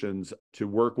foundations, to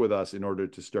work with us in order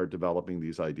to start developing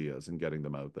these ideas and getting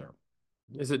them out there.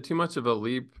 Is it too much of a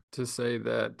leap to say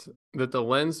that the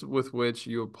lens with which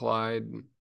you applied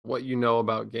what you know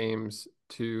about games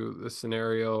to the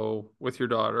scenario with your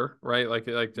daughter, right? Like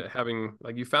having,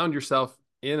 like, you found yourself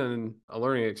in a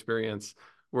learning experience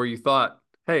where you thought,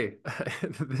 hey,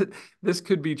 this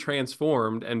could be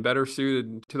transformed and better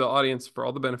suited to the audience for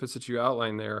all the benefits that you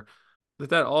outlined there,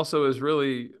 that also is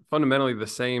really fundamentally the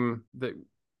same that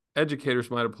educators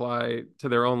might apply to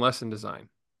their own lesson design.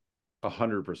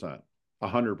 100%.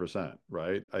 100%,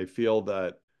 right? I feel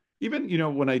that even,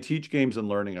 when I teach games and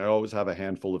learning, I always have a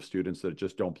handful of students that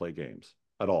just don't play games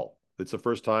at all. It's the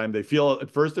first time they're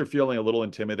feeling a little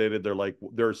intimidated. They're like,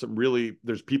 there's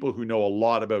people who know a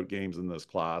lot about games in this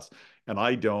class, and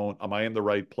I don't. Am I in the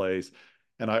right place?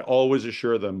 And I always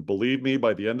assure them, believe me,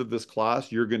 by the end of this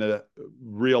class, you're going to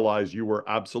realize you were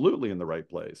absolutely in the right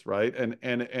place, right?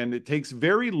 And it takes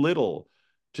very little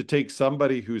to take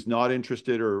somebody who's not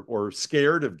interested or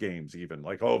scared of games, even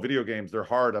like, oh, video games, they're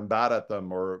hard, I'm bad at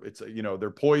them, or it's, they're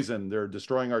poison, they're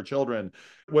destroying our children.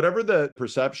 Whatever the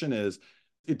perception is,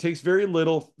 it takes very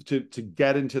little to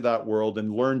get into that world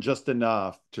and learn just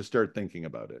enough to start thinking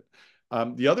about it.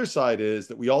 The other side is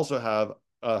that we also have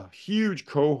a huge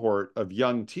cohort of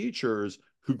young teachers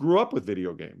who grew up with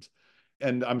video games.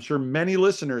 And I'm sure many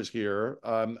listeners here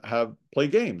have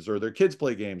played games, or their kids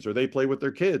play games, or they play with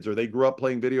their kids, or they grew up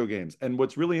playing video games. And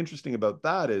what's really interesting about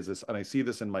that is, and I see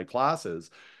this in my classes,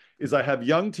 is I have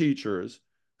young teachers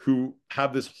who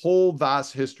have this whole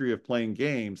vast history of playing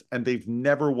games, and they've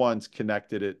never once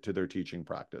connected it to their teaching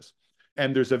practice.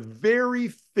 And there's a very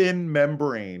thin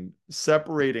membrane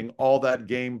separating all that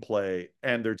gameplay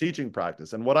and their teaching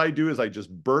practice. And what I do is I just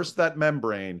burst that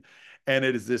membrane, and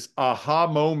it is this aha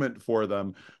moment for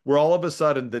them where all of a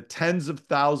sudden the tens of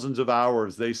thousands of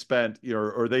hours they spent,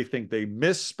 or they think they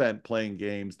misspent playing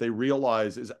games, they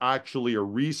realize is actually a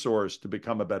resource to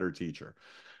become a better teacher,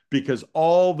 because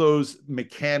all those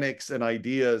mechanics and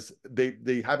ideas,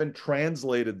 they haven't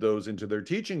translated those into their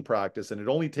teaching practice. And it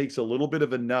only takes a little bit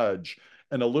of a nudge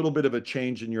and a little bit of a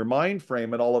change in your mind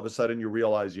frame, and all of a sudden you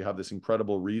realize you have this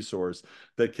incredible resource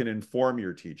that can inform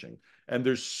your teaching. And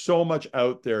there's so much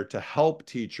out there to help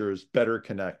teachers better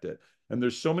connect it. And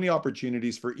there's so many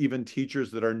opportunities for even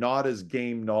teachers that are not as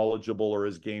game knowledgeable or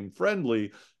as game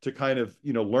friendly to kind of,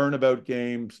 learn about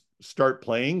games, start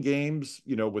playing games,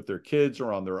 with their kids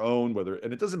or on their own,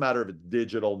 and it doesn't matter if it's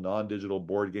digital, non-digital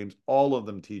board games, all of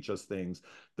them teach us things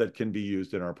that can be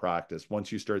used in our practice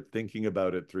once you start thinking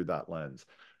about it through that lens.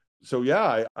 So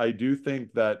yeah, I do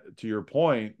think that, to your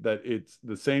point, that it's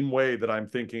the same way that I'm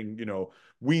thinking,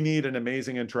 we need an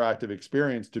amazing interactive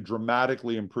experience to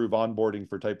dramatically improve onboarding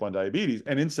for type 1 diabetes.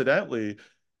 And incidentally,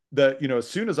 that, as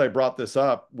soon as I brought this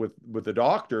up with the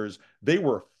doctors, they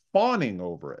were fawning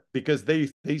over it because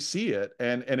they see it,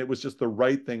 and it was just the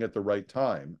right thing at the right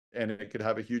time, and it could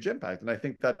have a huge impact. And I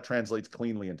think that translates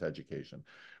cleanly into education.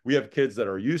 We have kids that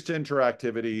are used to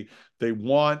interactivity. They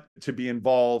want to be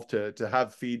involved, to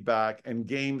have feedback, and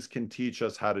games can teach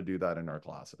us how to do that in our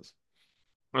classes.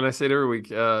 And I say it every week,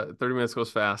 30 minutes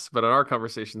goes fast, but in our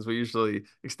conversations, we usually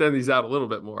extend these out a little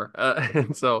bit more.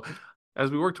 And so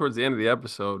as we work towards the end of the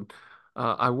episode,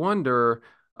 I wonder,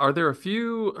 are there a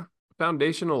few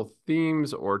foundational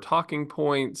themes or talking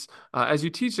points as you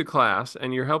teach a class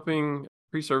and you're helping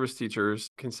pre-service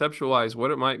teachers conceptualize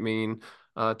what it might mean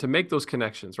to make those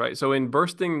connections, right? So in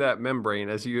bursting that membrane,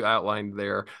 as you outlined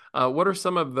there, what are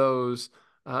some of those?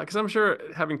 Because I'm sure,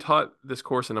 having taught this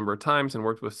course a number of times and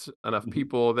worked with enough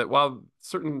people, that while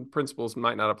certain principles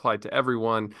might not apply to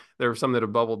everyone, there are some that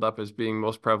have bubbled up as being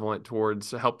most prevalent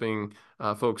towards helping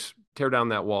folks tear down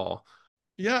that wall.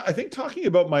 Yeah, I think talking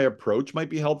about my approach might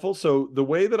be helpful. So the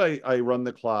way that I run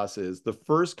the class is, the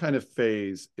first kind of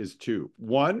phase is two.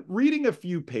 One, reading a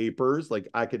few papers, like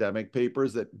academic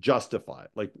papers that justify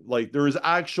it. Like there is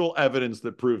actual evidence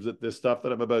that proves that this stuff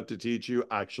that I'm about to teach you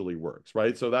actually works,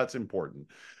 right? So that's important.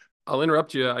 I'll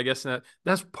interrupt you. I guess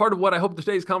that's part of what I hope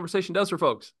today's conversation does for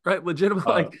folks, right?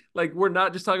 Legitimate, like we're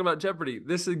not just talking about Jeopardy.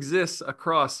 This exists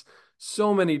across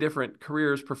so many different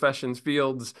careers, professions,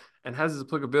 fields, and has its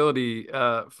applicability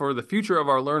for the future of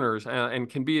our learners, and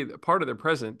can be a part of their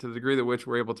present to the degree to which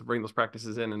we're able to bring those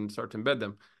practices in and start to embed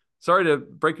them. Sorry to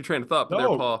break your train of thought, there,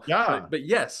 Paul. Yeah. But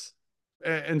yes.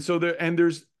 And so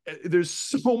there's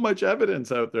so much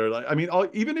evidence out there. Like, I mean,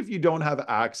 even if you don't have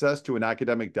access to an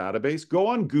academic database, go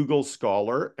on Google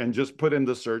Scholar and just put in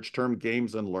the search term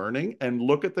games and learning and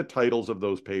look at the titles of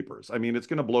those papers. I mean, it's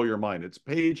going to blow your mind. It's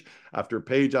page after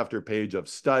page after page of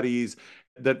studies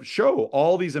that show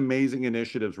all these amazing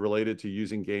initiatives related to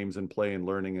using games and play and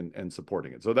learning and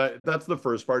supporting it. So that's the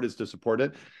first part, is to support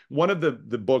it. One of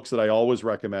the books that I always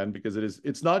recommend, because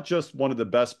it's not just one of the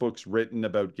best books written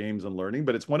about games and learning,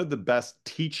 but it's one of the best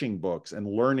teaching books and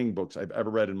learning books I've ever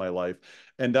read in my life.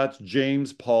 And that's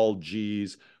James Paul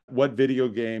Gee's What Video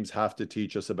Games Have to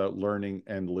Teach Us About Learning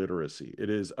and Literacy. It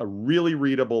is a really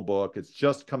readable book. It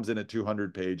just comes in at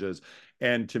 200 pages.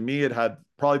 And to me, it had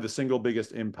probably the single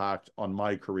biggest impact on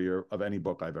my career of any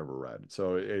book I've ever read.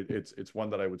 So it's one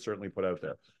that I would certainly put out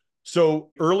there. So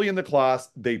early in the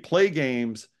class, they play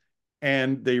games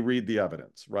and they read the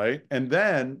evidence, right? And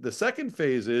then the second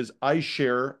phase is I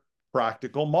share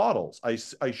practical models. I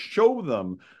show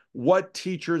them what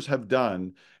teachers have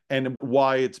done and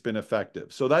why it's been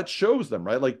effective. So that shows them,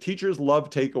 right? Like, teachers love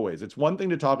takeaways. It's one thing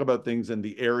to talk about things in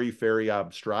the airy, fairy,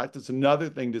 abstract. It's another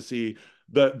thing to see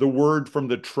the word from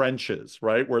the trenches,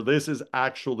 right? Where this has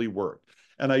actually worked.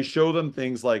 And I show them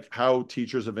things like how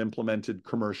teachers have implemented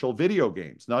commercial video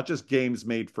games, not just games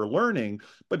made for learning,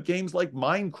 but games like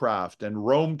Minecraft and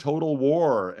Rome Total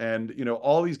War and,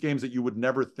 all these games that you would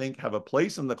never think have a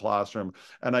place in the classroom.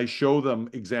 And I show them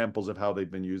examples of how they've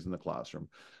been used in the classroom.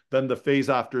 Then the phase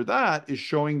after that is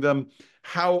showing them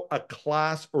how a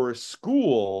class or a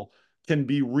school can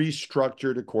be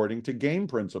restructured according to game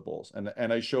principles.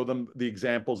 And I show them the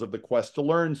examples of the Quest to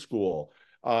Learn school,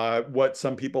 what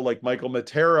some people like Michael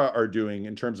Matera are doing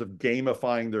in terms of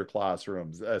gamifying their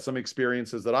classrooms, some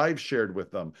experiences that I've shared with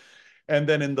them. And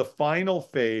then in the final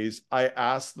phase, I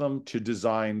ask them to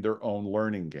design their own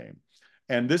learning game.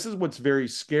 And this is what's very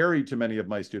scary to many of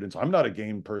my students. I'm not a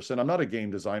game person. I'm not a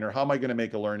game designer. How am I going to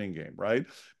make a learning game, right?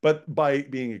 But by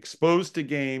being exposed to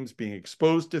games, being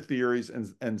exposed to theories,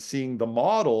 and seeing the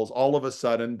models, all of a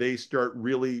sudden they start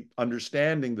really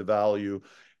understanding the value.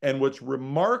 And what's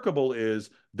remarkable is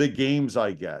the games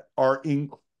I get are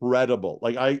incredible.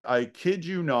 Like I kid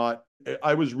you not,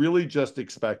 I was really just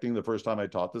expecting the first time I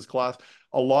taught this class,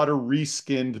 a lot of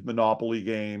reskinned Monopoly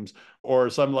games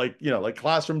or some like, like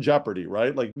Classroom Jeopardy,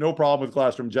 right? Like no problem with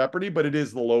Classroom Jeopardy, but it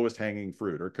is the lowest hanging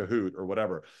fruit, or Kahoot or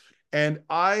whatever. And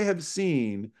I have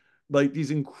seen like these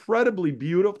incredibly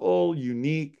beautiful,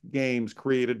 unique games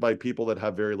created by people that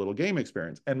have very little game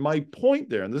experience. And my point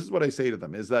there, and this is what I say to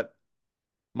them, is that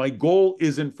my goal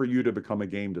isn't for you to become a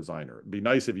game designer. It'd be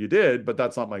nice if you did, but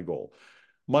that's not my goal.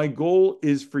 My goal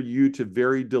is for you to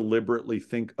very deliberately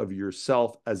think of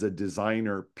yourself as a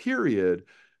designer, period,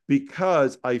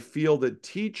 because I feel that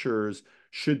teachers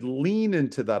should lean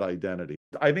into that identity.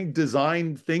 I think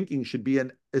design thinking should be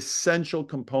an essential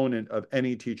component of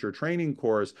any teacher training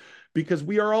course because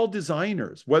we are all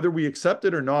designers, whether we accept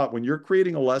it or not. When you're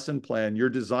creating a lesson plan, you're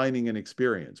designing an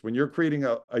experience. When you're creating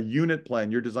a unit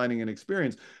plan, you're designing an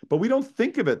experience, but we don't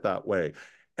think of it that way.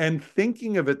 And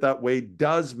thinking of it that way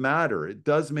does matter. It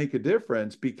does make a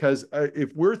difference because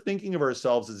if we're thinking of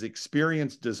ourselves as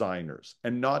experienced designers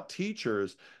and not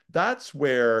teachers, that's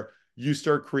where you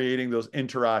start creating those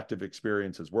interactive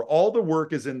experiences where all the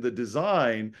work is in the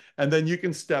design, and then you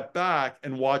can step back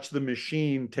and watch the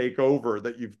machine take over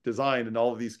that you've designed, and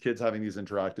all of these kids having these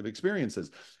interactive experiences.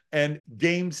 And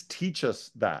games teach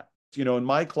us that. In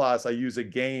my class, I use a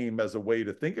game as a way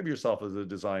to think of yourself as a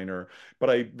designer, but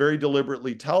I very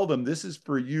deliberately tell them this is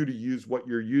for you to use what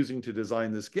you're using to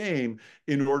design this game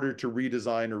in order to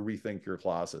redesign or rethink your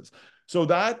classes. So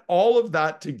that all of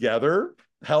that together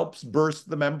helps burst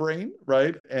the membrane,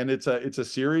 right? And it's a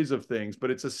series of things,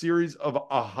 but it's a series of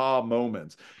aha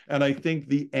moments. And I think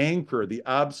the anchor, the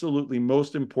absolutely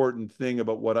most important thing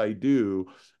about what I do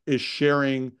is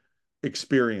sharing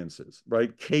experiences,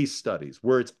 right? Case studies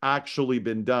where it's actually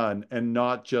been done and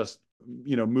not just,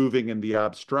 moving in the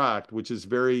abstract, which is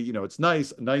very, it's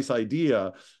nice, a nice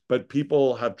idea, but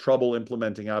people have trouble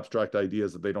implementing abstract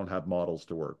ideas that they don't have models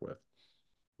to work with.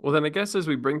 Well, then I guess as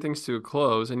we bring things to a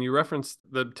close, and you referenced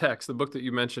the text, the book that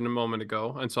you mentioned a moment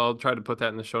ago, and so I'll try to put that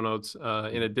in the show notes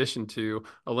in addition to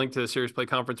a link to the Serious Play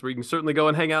Conference where you can certainly go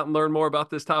and hang out and learn more about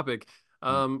this topic.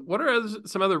 What are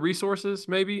some other resources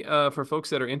maybe for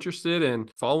folks that are interested in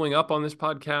following up on this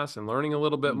podcast and learning a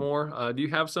little bit more? Do you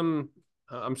have some?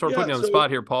 I'm sort of putting you on the spot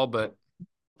here, Paul, but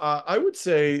I would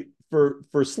say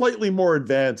for slightly more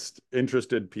advanced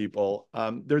interested people,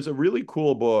 there's a really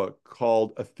cool book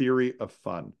called A Theory of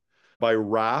Fun by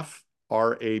Raph,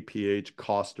 R-A-P-H,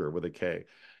 Koster with a K.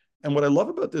 And what I love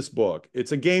about this book,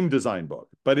 it's a game design book,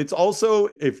 but it's also,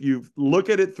 if you look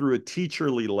at it through a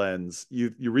teacherly lens,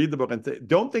 you read the book and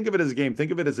don't think of it as a game,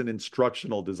 think of it as an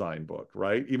instructional design book,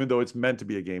 right? Even though it's meant to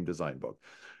be a game design book.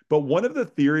 But one of the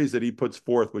theories that he puts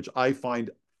forth, which I find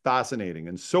fascinating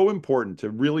and so important to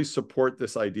really support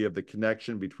this idea of the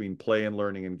connection between play and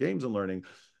learning and games and learning,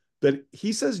 that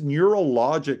he says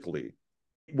neurologically,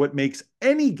 what makes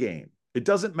any game, it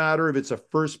doesn't matter if it's a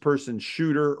first-person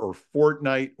shooter or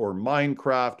Fortnite or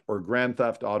Minecraft or Grand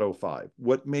Theft Auto 5.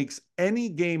 What makes any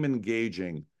game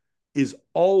engaging is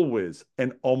always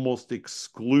and almost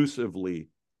exclusively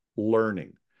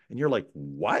learning. And you're like,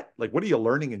 what? Like, what are you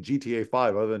learning in GTA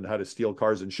 5 other than how to steal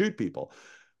cars and shoot people?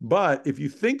 But if you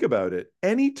think about it,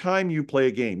 anytime you play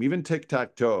a game, even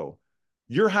tic-tac-toe,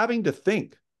 you're having to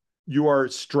think. You are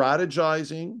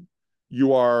strategizing.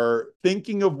 You are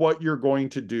thinking of what you're going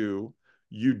to do.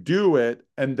 You do it,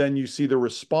 and then you see the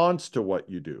response to what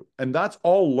you do. And that's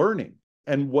all learning.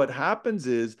 And what happens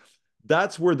is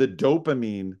that's where the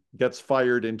dopamine gets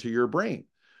fired into your brain.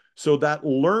 So that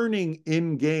learning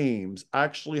in games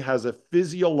actually has a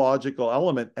physiological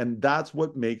element, and that's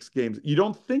what makes games. You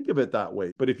don't think of it that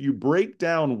way, but if you break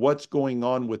down what's going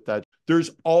on with that,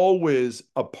 there's always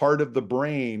a part of the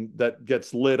brain that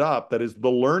gets lit up that is the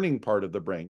learning part of the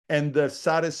brain. And the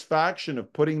satisfaction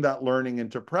of putting that learning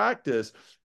into practice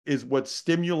is what's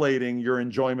stimulating your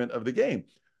enjoyment of the game.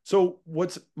 So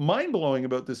what's mind-blowing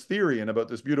about this theory and about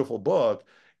this beautiful book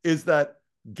is that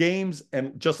games,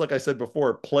 and just like I said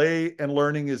before, play and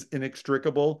learning is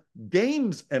inextricable.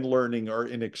 Games and learning are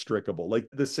inextricable. Like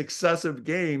the success of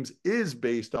games is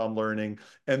based on learning,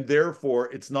 and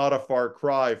therefore it's not a far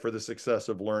cry for the success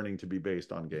of learning to be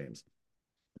based on games.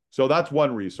 So that's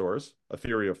one resource, A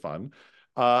Theory of Fun.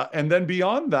 And then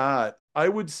beyond that, I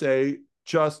would say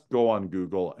just go on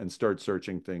Google and start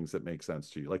searching things that make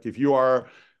sense to you. Like if you are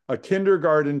a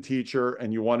kindergarten teacher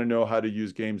and you want to know how to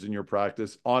use games in your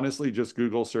practice, honestly, just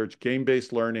Google search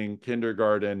game-based learning,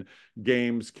 kindergarten,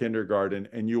 games, kindergarten,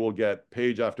 and you will get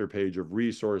page after page of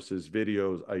resources,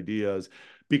 videos, ideas,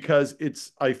 because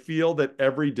I feel that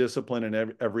every discipline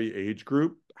and every age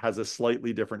group has a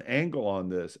slightly different angle on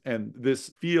this. And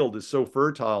this field is so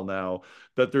fertile now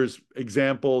that there's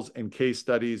examples and case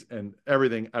studies and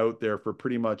everything out there for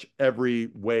pretty much every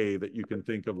way that you can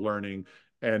think of learning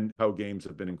and how games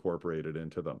have been incorporated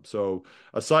into them. So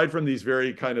aside from these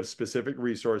very kind of specific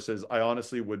resources, I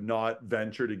honestly would not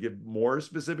venture to give more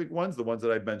specific ones. The ones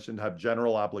that I've mentioned have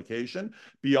general application.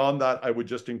 Beyond that, I would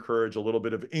just encourage a little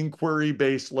bit of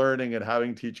inquiry-based learning and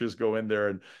having teachers go in there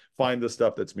and find the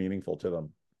stuff that's meaningful to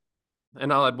them.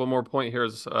 And I'll add one more point here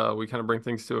as we kind of bring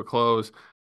things to a close.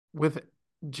 With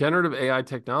generative AI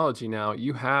technology now,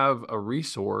 you have a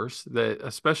resource that,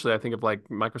 especially I think of like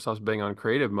Microsoft's being on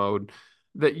creative mode,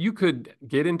 that you could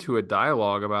get into a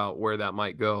dialogue about where that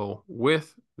might go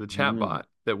with the chatbot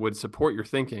that would support your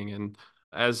thinking. And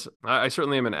as I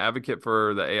certainly am an advocate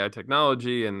for the AI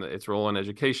technology and its role in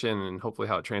education and hopefully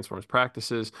how it transforms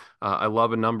practices. I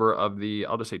love a number of the,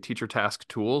 I'll just say, teacher task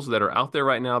tools that are out there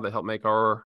right now that help make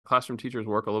our classroom teachers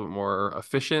work a little bit more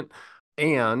efficient.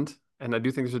 And I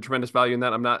do think there's a tremendous value in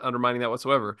that. I'm not undermining that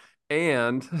whatsoever.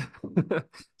 And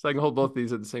so I can hold both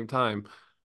these at the same time.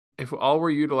 If all we're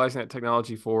utilizing that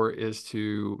technology for is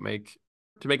to make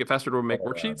it faster to make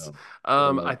worksheets,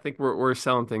 I think we're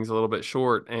selling things a little bit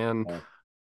short. And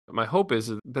my hope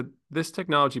is that this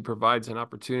technology provides an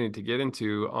opportunity to get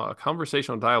into a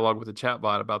conversational dialogue with a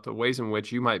chatbot about the ways in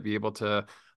which you might be able to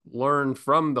learn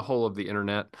from the whole of the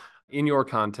internet in your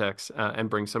context and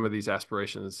bring some of these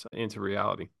aspirations into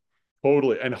reality.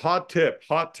 Totally. And hot tip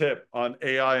on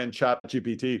AI and Chat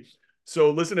GPT.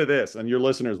 So listen to this, and your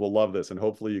listeners will love this, and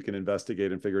hopefully you can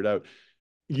investigate and figure it out.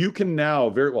 You can now,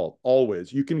 very well,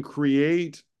 always, you can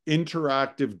create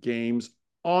interactive games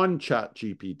on Chat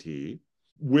GPT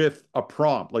with a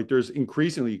prompt. Like there's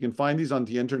increasingly, you can find these on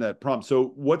the internet prompts.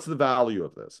 So what's the value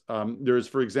of this? There's,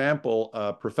 for example,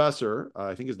 a professor,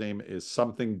 I think his name is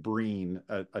something Breen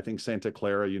at, I think, Santa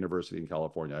Clara University in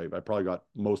California. I probably got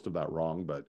most of that wrong,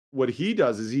 but what he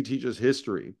does is he teaches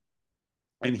history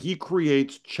and he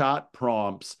creates chat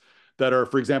prompts that are,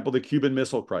 for example, the Cuban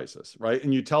Missile Crisis, right?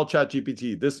 And you tell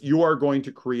ChatGPT, this, you are going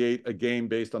to create a game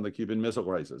based on the Cuban Missile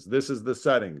Crisis. This is the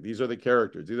setting. These are the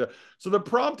characters. So the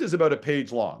prompt is about a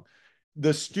page long.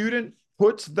 The student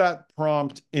puts that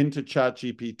prompt into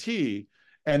ChatGPT,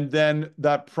 and then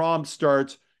that prompt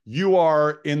starts, you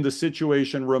are in the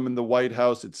Situation Room in the White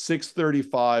House at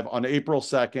 6:35 on April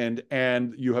 2nd,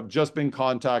 and you have just been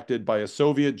contacted by a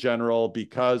Soviet general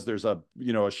because there's a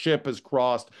ship has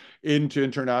crossed into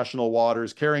international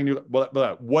waters carrying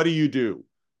what do you do,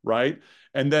 right?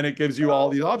 And then it gives you all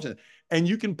these options. And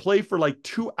you can play for like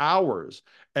 2 hours.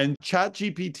 And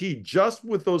ChatGPT, just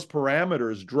with those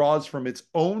parameters, draws from its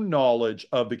own knowledge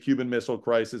of the Cuban Missile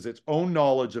Crisis, its own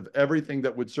knowledge of everything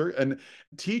that would serve. And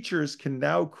teachers can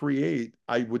now create,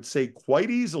 I would say quite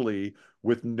easily,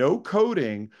 with no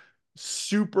coding,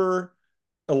 super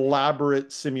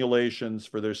elaborate simulations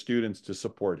for their students to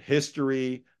support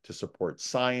history, to support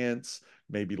science,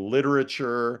 maybe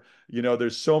literature.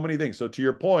 There's so many things. So to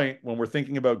your point, when we're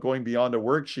thinking about going beyond a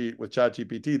worksheet with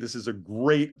ChatGPT, this is a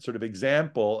great sort of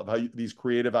example of how these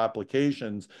creative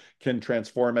applications can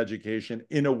transform education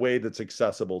in a way that's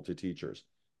accessible to teachers.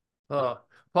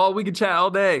 Paul, we could chat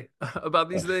all day about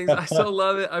these things. I so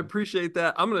love it. I appreciate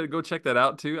that. I'm going to go check that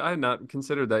out too. I had not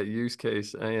considered that use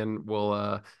case, and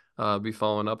we'll be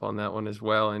following up on that one as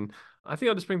well. And I think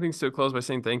I'll just bring things to a close by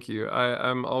saying thank you.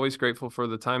 I'm always grateful for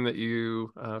the time that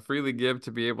you freely give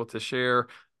to be able to share,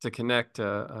 to connect,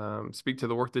 speak to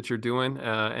the work that you're doing.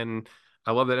 And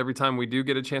I love that every time we do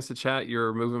get a chance to chat,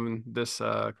 you're moving this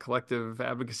collective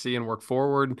advocacy and work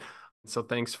forward. So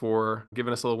thanks for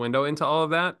giving us a little window into all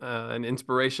of that, and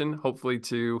inspiration, hopefully,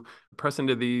 to press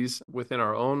into these within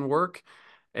our own work,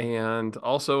 and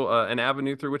also an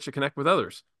avenue through which to connect with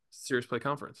others. Serious Play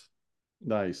Conference.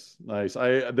 Nice.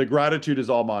 The gratitude is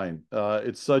all mine.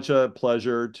 It's such a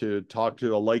pleasure to talk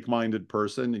to a like-minded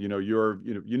person.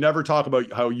 You never talk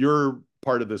about how you're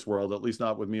part of this world, at least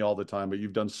not with me all the time, but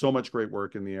you've done so much great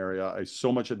work in the area. I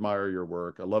so much admire your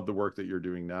work. I love the work that you're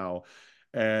doing now.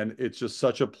 And it's just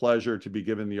such a pleasure to be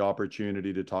given the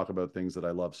opportunity to talk about things that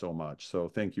I love so much. So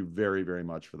thank you very, very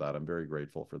much for that. I'm very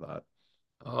grateful for that.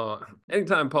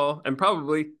 Anytime, Paul, and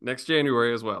probably next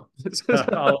January as well.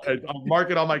 I'll mark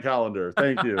it on my calendar.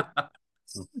 Thank you.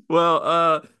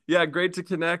 Well, yeah, great to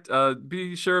connect.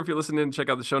 Be sure if you're listening to check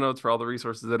out the show notes for all the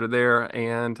resources that are there.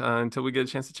 And until we get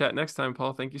a chance to chat next time,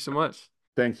 Paul, thank you so much.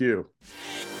 Thank you.